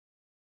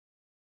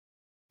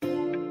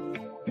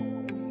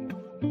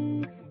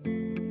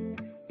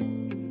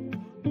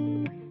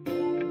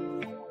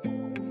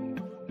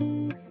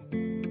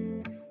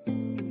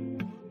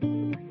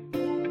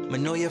Me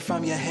know you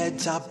from your head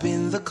top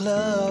in the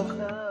club.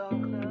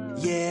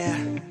 Yeah.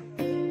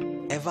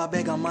 Ever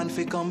beg a man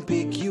fi come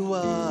pick you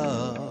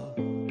up?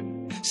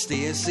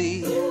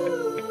 Stacy,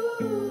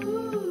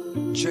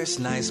 dress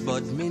nice,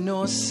 but me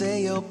no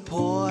say you're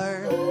poor.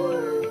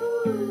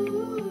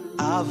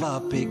 Have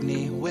a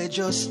picnic, we're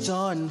just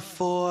done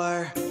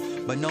for.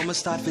 But now me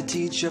start to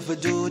teach you to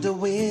do the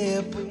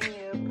whip.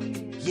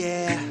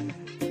 Yeah.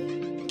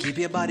 Keep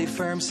your body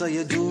firm so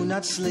you do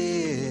not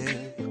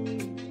slip.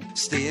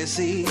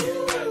 Stacy,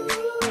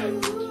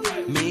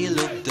 me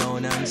look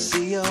down and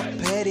see your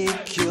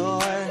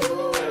pedicure.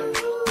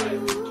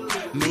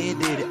 Me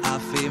did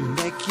have to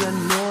make you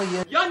know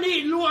you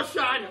need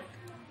lotion.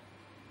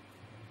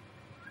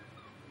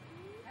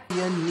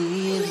 You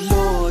need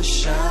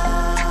lotion.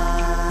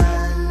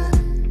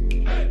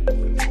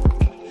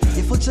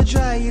 If it's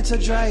a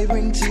dry,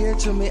 bring tear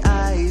to me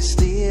eyes,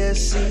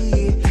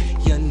 Stacy.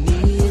 You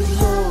need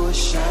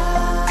lotion.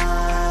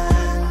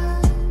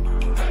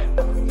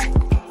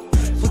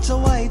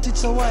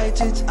 It's a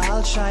white, it's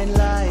all shine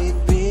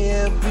like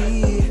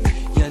baby.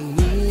 You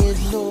need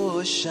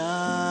lotion.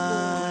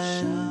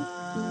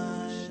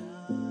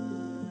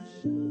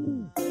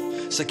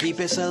 So keep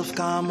yourself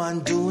calm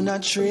and do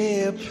not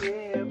trip.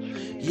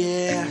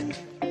 Yeah.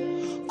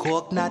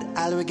 Coconut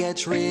oil will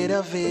get rid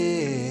of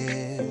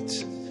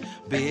it.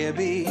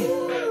 Baby,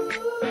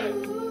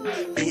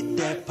 it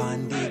dep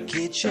on the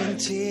kitchen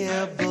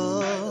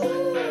table.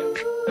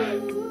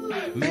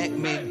 Make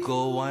me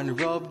go and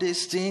rub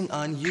this thing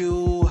on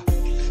you.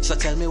 So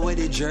tell me where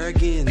the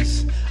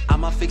jerkins.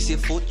 I'ma fix your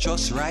foot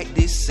just right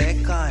this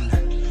second.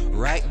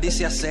 Right this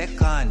your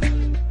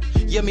second.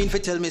 You mean for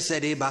tell me say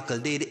the buckle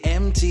did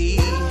empty?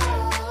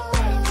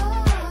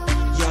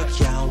 You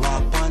can't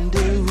walk on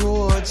the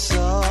road,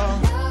 so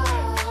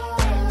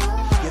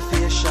your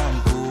face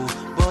shampoo,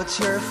 but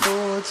your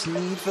foot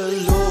need for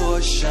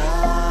lotion.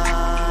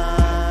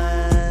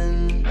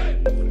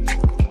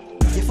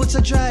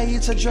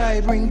 It's a dry,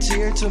 bring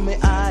tear to me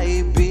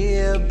eye,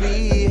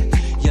 baby.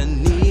 You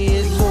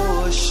need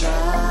lotion.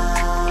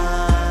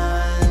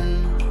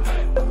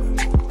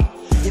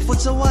 If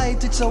it's a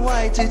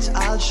white, it's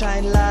all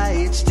shine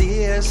light,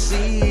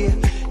 Stacy.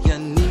 You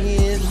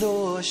need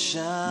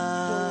lotion.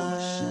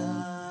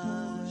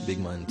 Big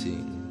man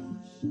thing.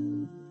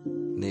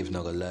 Nave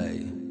not gonna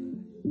lie.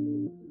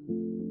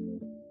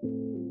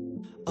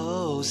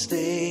 Oh,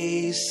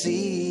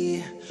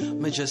 Stacy,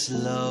 me just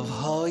love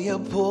how you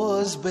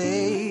pose,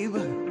 babe.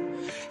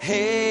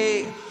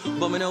 Hey,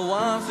 but me no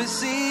want to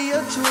see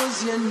your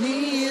toes. You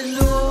need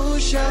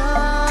lotion.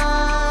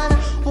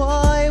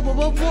 Why?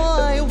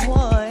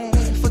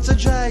 If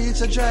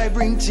it's a dry,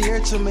 bring tear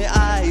to me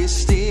eyes,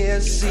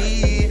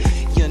 Stacy.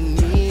 You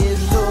need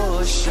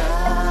lotion.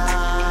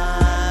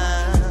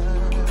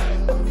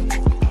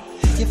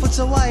 If it's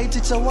a white,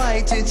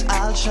 it's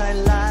all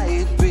shine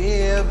light,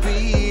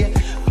 baby.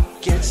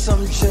 Get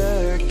some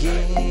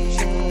jerkins.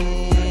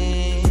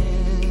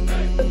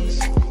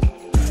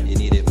 You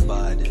need it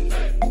bad.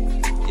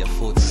 Your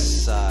foot's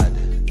sad.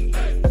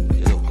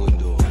 You look good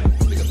though.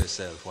 Pick up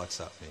yourself. What's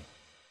up, me?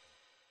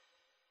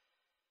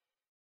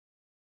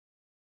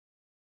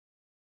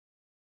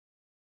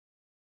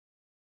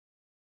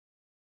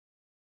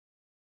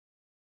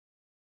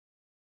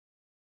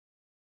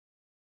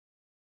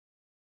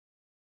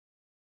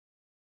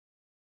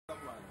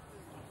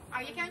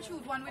 You can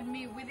shoot one with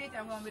me with it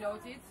and one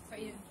without it, so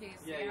in case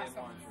you have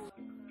some.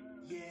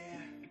 Yeah.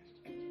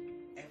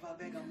 Ever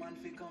beg a man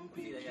fi come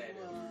pick you up?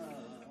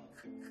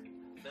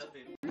 You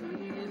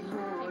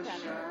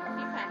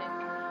can